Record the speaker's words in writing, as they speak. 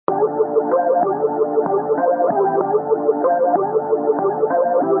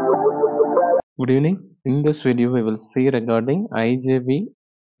Good evening. In this video, we will see regarding IJV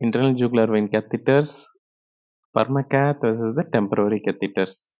internal jugular vein catheters, Perma Cath versus the temporary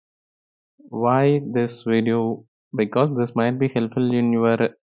catheters. Why this video? Because this might be helpful in your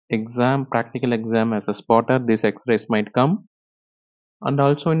exam, practical exam as a spotter. These X-rays might come, and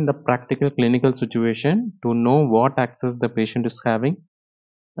also in the practical clinical situation to know what access the patient is having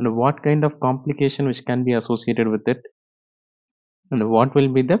and what kind of complication which can be associated with it, and what will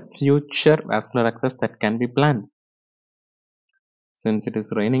be the future vascular access that can be planned. Since it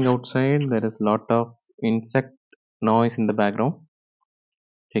is raining outside, there is lot of insect noise in the background.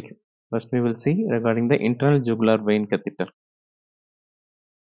 Okay. First, we will see regarding the internal jugular vein catheter.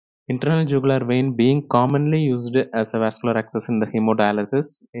 Internal jugular vein being commonly used as a vascular access in the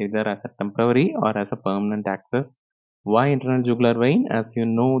hemodialysis, either as a temporary or as a permanent access. Why internal jugular vein? As you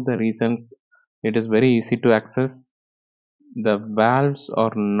know the reasons, it is very easy to access. The valves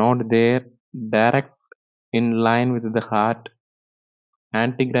are not there direct in line with the heart,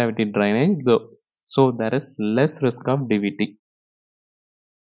 anti-gravity drainage, so there is less risk of DVT.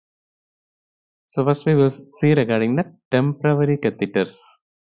 So first we will see regarding the temporary catheters,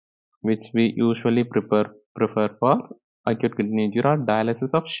 which we usually prefer for acute kidney injury or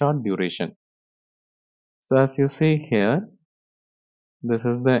dialysis of short duration. So as you see here, this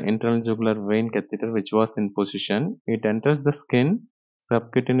is the internal jugular vein catheter which was in position. It enters the skin,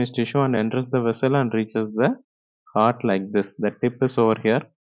 subcutaneous tissue, and enters the vessel and reaches the heart like this. The tip is over here.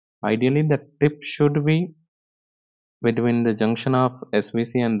 Ideally, the tip should be between the junction of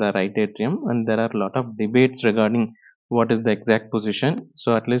SVC and the right atrium, and there are a lot of debates regarding what is the exact position.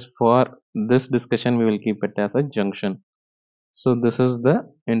 So at least for this discussion, we will keep it as a junction. So this is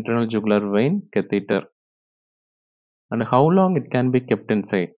the internal jugular vein catheter, and how long it can be kept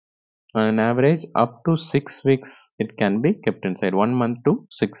inside. On an average, up to 6 weeks it can be kept inside, 1 month to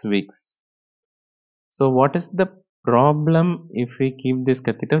 6 weeks. So what is the problem if we keep this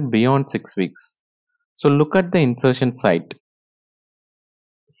catheter beyond 6 weeks? So look at the insertion site.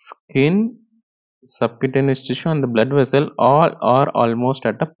 Skin, subcutaneous tissue, and the blood vessel all are almost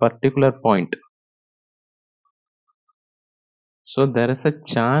at a particular point. So there is a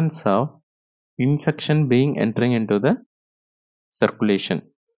chance of infection being entering into the circulation,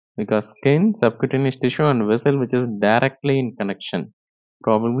 because skin, subcutaneous tissue, and vessel which is directly in connection,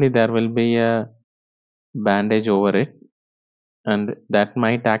 probably there will be a bandage over it, and that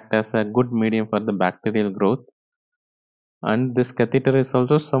might act as a good medium for the bacterial growth. And this catheter is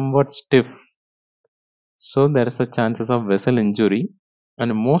also somewhat stiff, so there is a chances of vessel injury,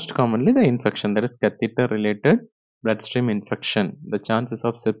 and most commonly the infection, that is catheter related bloodstream infection. The chances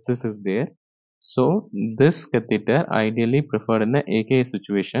of sepsis is there. So this catheter ideally preferred in the AKA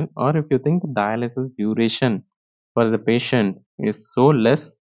situation, or if you think the dialysis duration for the patient is so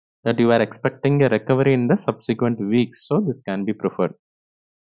less that you are expecting a recovery in the subsequent weeks, so this can be preferred.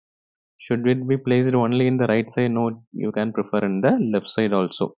 Should it be placed only in the right side? No, you can prefer in the left side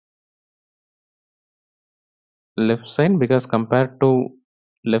also. Left side, because compared to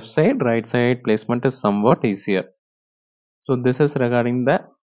left side, right side placement is somewhat easier. So this is regarding the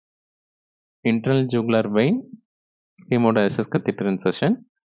internal jugular vein hemodialysis catheter insertion,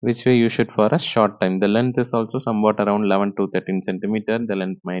 which we use it for a short time. The length is also somewhat around 11 to 13 centimeter. The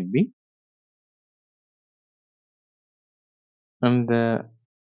length might be, and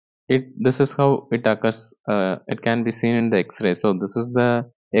this is how it occurs. It can be seen in the X-ray. So this is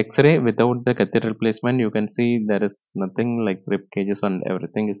the X-ray without the catheter placement. You can see there is nothing like rib cages and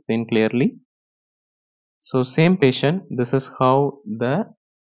everything is seen clearly. So same patient, this is how the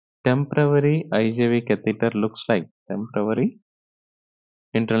temporary IJV catheter looks like. Temporary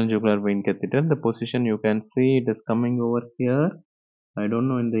internal jugular vein catheter. The position you can see it is coming over here. I don't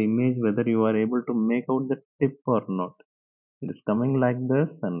know in the image whether you are able to make out the tip or not. It is coming like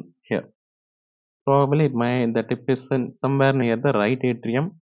this, and here. Probably the tip is somewhere near the right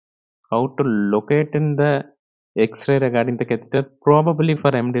atrium. How to locate in the X-ray regarding the catheter? Probably for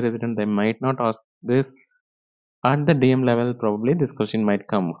MD resident they might not ask this. At the DM level, probably this question might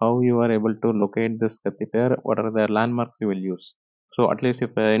come. How you are able to locate this catheter? What are the landmarks you will use? So at least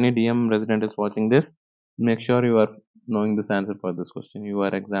if any DM resident is watching this, make sure you are knowing this answer for this question. Your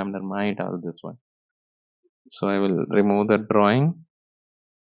examiner might ask this one. So I will remove the drawing.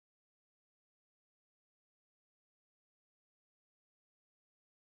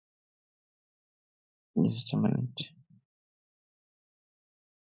 Just a minute.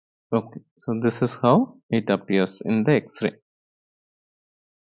 Okay, so this is how it appears in the X-ray.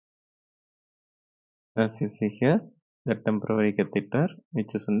 As you see here, the temporary catheter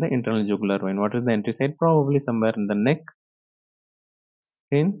which is in the internal jugular vein. What is the entry site? Probably somewhere in the neck.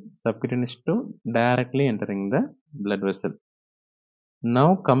 skin, subcutaneous tissue directly entering the blood vessel.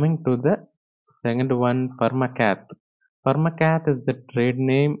 Now coming to the second one, Permacath. Permacath is the trade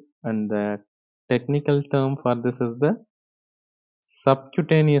name and the technical term for this is the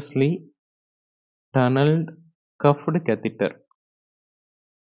subcutaneously tunneled cuffed catheter.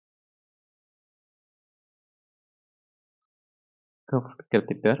 Cuffed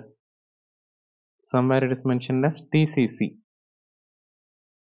catheter. Somewhere it is mentioned as TCC.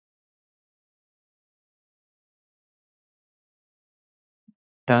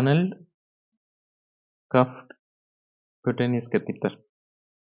 Tunneled cuffed cutaneous catheter.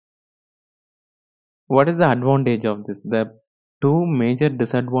 What is the advantage of this? The two major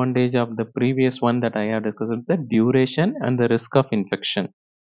disadvantage of the previous one that I have discussed is the duration and the risk of infection.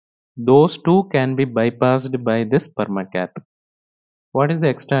 Those two can be bypassed by this Permacath. What is the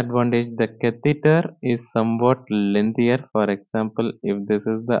extra advantage? The catheter is somewhat lengthier. For example, if this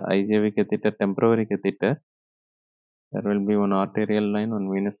is the IJV catheter, temporary catheter, there will be one arterial line, one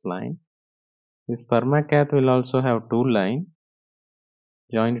venous line. This Permacath will also have two lines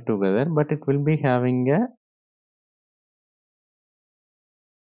joined together, but it will be having a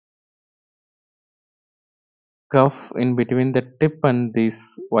cuff in between the tip and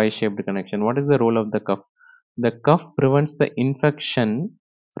this Y-shaped connection. What is the role of the cuff? The cuff prevents the infection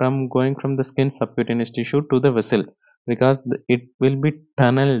from going from the skin subcutaneous tissue to the vessel because it will be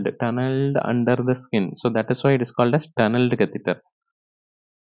tunneled under the skin. So that is why it is called as tunneled catheter.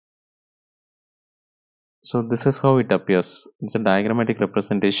 So this is how it appears. It's a diagrammatic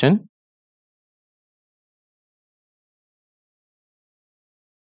representation.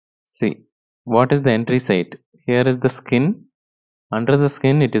 See, what is the entry site? Here is the skin. Under the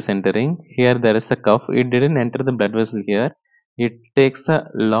skin it is entering. Here there is a cuff. It didn't enter the blood vessel here. It takes a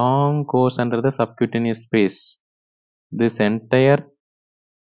long course under the subcutaneous space. This entire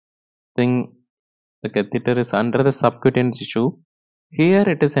thing, the catheter is under the subcutaneous tissue. Here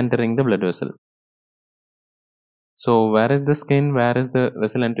it is entering the blood vessel. So where is the skin? Where is the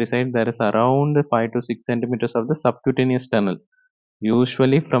vessel entry site? There is around 5 to 6 centimeters of the subcutaneous tunnel.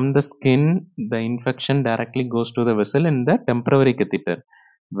 Usually from the skin, the infection directly goes to the vessel in the temporary catheter.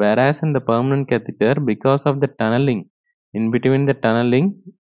 Whereas in the permanent catheter, because of the tunneling, in between the tunneling,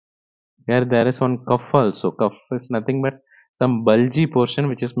 here there is one cuff also. Cuff is nothing but some bulgy portion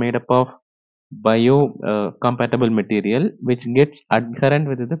which is made up of compatible material which gets adherent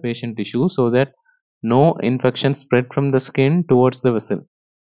with the patient tissue so that no infection spread from the skin towards the vessel.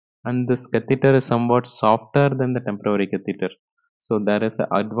 And this catheter is somewhat softer than the temporary catheter. So there is an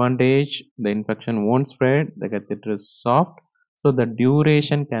advantage, the infection won't spread, the catheter is soft, so the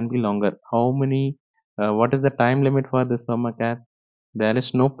duration can be longer. What is the time limit for this Permacath? There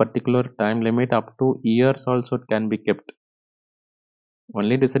is no particular time limit, up to years also it can be kept.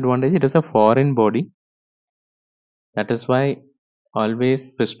 Only disadvantage, it is a foreign body. That is why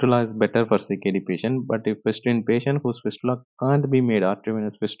always fistula is better for CKD patient, but if fistula patient whose fistula can't be made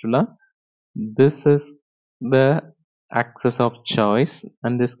arteriovenous fistula, this is the access of choice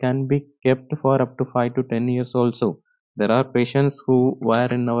and this can be kept for up to 5 to 10 years also. There are patients who were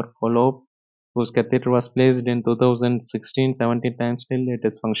in our follow-up whose catheter was placed in 2016-17 times still it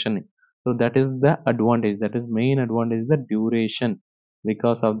is functioning. So that is the advantage, that is main advantage, the duration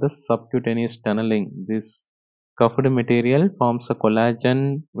because of the subcutaneous tunneling. This cuffed material forms a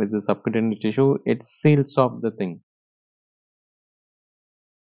collagen with the subcutaneous tissue, it seals off the thing.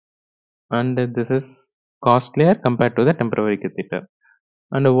 And this is costlier compared to the temporary catheter.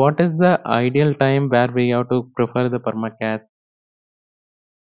 And what is the ideal time where we have to prefer the Permacath?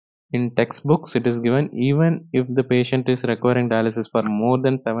 In textbooks, it is given even if the patient is requiring dialysis for more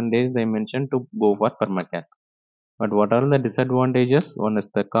than 7 days, they mention to go for Permacath. But what are the disadvantages? One is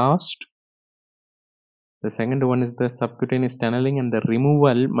the cost. The second one is the subcutaneous tunneling and the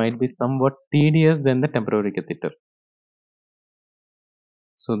removal might be somewhat tedious than the temporary catheter.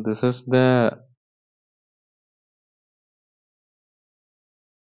 So this is the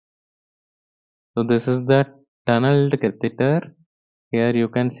tunneled catheter. Here you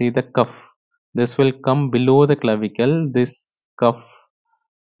can see the cuff. This will come below the clavicle. This cuff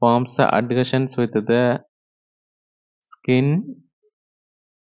forms adhesions with the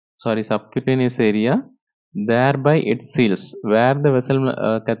subcutaneous area. Thereby it seals. Where the vessel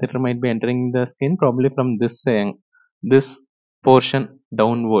catheter might be entering the skin, probably from this portion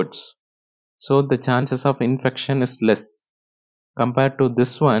downwards. So the chances of infection is less compared to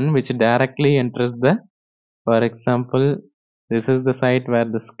this one, which directly enters the. For example, this is the site where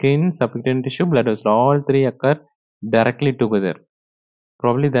the skin, subcutaneous tissue, blood vessel, all three occur directly together.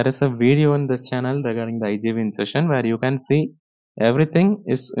 Probably there is a video on the channel regarding the IJV insertion where you can see Everything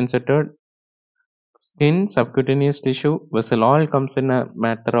is inserted. Skin, subcutaneous tissue, vessel all comes in a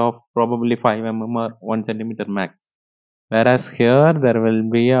matter of probably 5 mm or 1 centimeter max. Whereas here there will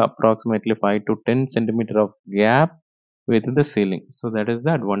be approximately 5 to 10 centimeter of gap within the ceiling. So that is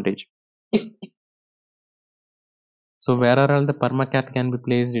the advantage. So where are all the permacath can be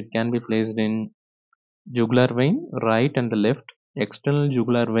placed? It can be placed in jugular vein, right and the left, external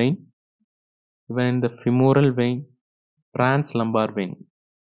jugular vein, even the femoral vein, translumbar vein.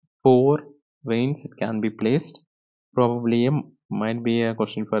 4 veins it can be placed. Probably might be a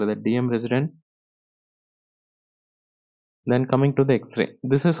question for the DM resident. Then coming to the X-ray.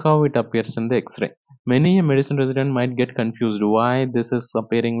 This is how it appears in the X-ray. Many a medicine resident might get confused why this is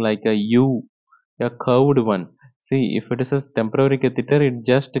appearing like a U, a curved one. See, if it is a temporary catheter, it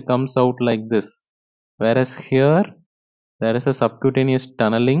just comes out like this. Whereas here, there is a subcutaneous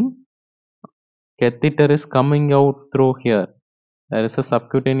tunneling. Catheter is coming out through here. There is a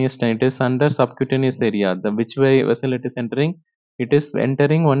subcutaneous tunnel. It is under subcutaneous area. The which way vessel it is entering? It is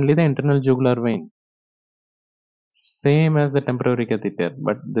entering only the internal jugular vein. Same as the temporary catheter,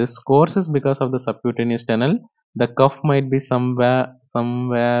 but this course is because of the subcutaneous tunnel. The cuff might be somewhere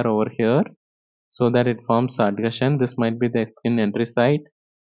over here, so that it forms adhesion. This might be the skin entry site.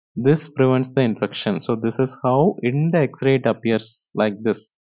 This prevents the infection. So this is how in the X-ray it appears like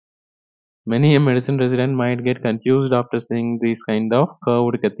this. Many a medicine resident might get confused after seeing this kind of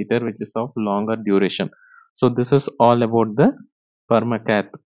curved catheter, which is of longer duration. So this is all about the permacath.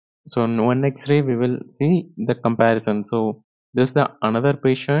 So in one X-ray we will see the comparison. So this is the another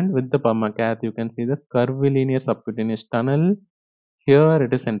patient with the permacath. You can see the curvilinear subcutaneous tunnel. Here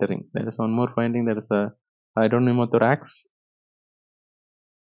it is entering. There is one more finding. There is a hydropneumothorax.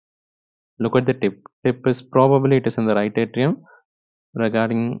 Look at the tip. Tip is probably it is in the right atrium.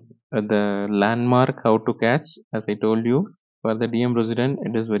 Regarding the landmark, how to catch, as I told you, for the DM resident,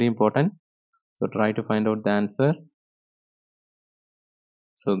 it is very important. So try to find out the answer.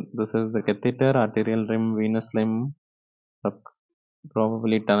 So this is the catheter, arterial rim, venous limb.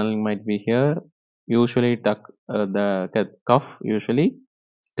 Probably tunneling might be here. Usually the cuff usually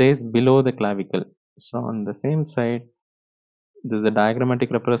stays below the clavicle. So on the same side, this is the diagrammatic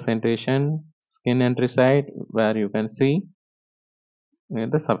representation, skin entry side, where you can see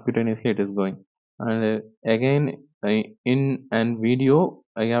the subcutaneously it is going. And again, in an video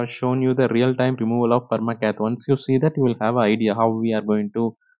I have shown you the real-time removal of permacath. Once you see that, you will have an idea how we are going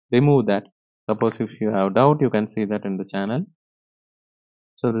to remove that. Suppose if you have doubt, you can see that in the channel.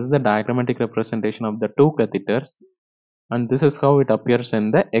 So this is the diagrammatic representation of the two catheters, and this is how it appears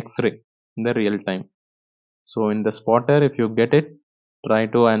in the X-ray in the real time. So in the spotter, if you get it, try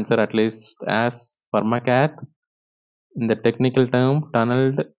to answer at least as permacath. In the technical term,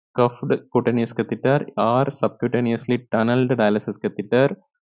 tunneled cuffed cutaneous catheter or subcutaneously tunneled dialysis catheter,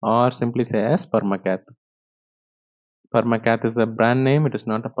 or simply say as permacath. Permacath is a brand name. It is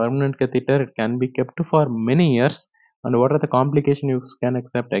not a permanent catheter. It can be kept for many years. And what are the complications you can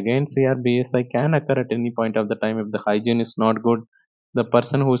accept? Again, CRBSI can occur at any point of the time if the hygiene is not good. The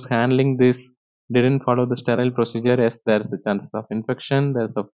person who is handling this didn't follow the sterile procedure. Yes, there is a chances of infection.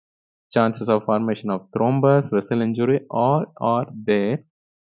 There's a chances of formation of thrombus, vessel injury, all are there.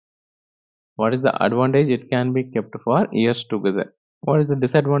 What is the advantage? It can be kept for years together. What is the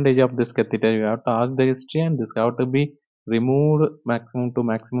disadvantage of this catheter? You have to ask the history, and this have to be removed maximum to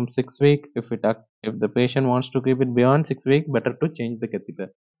maximum 6 weeks. If the patient wants to keep it beyond 6 weeks, better to change the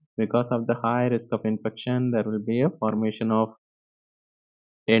catheter. Because of the high risk of infection, there will be a formation of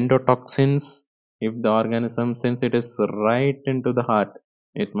endotoxins. If the organism, since it is right into the heart,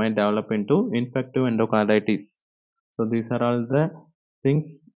 it might develop into infective endocarditis. So these are all the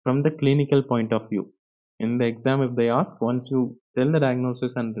things from the clinical point of view. In the exam, if they ask, once you tell the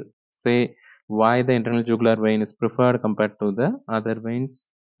diagnosis and say why the internal jugular vein is preferred compared to the other veins,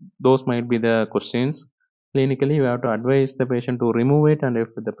 those might be the questions. Clinically, you have to advise the patient to remove it, and if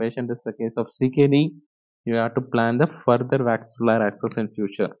the patient is a case of CKD, you have to plan the further vascular access in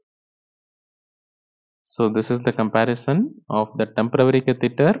future. So this is the comparison of the temporary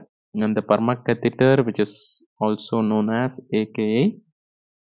catheter and the perma catheter, which is also known as aka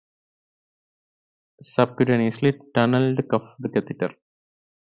subcutaneously tunneled cuffed catheter.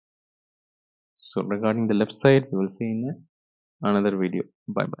 So regarding the left side, we will see in another video.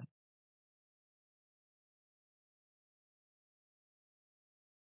 Bye bye.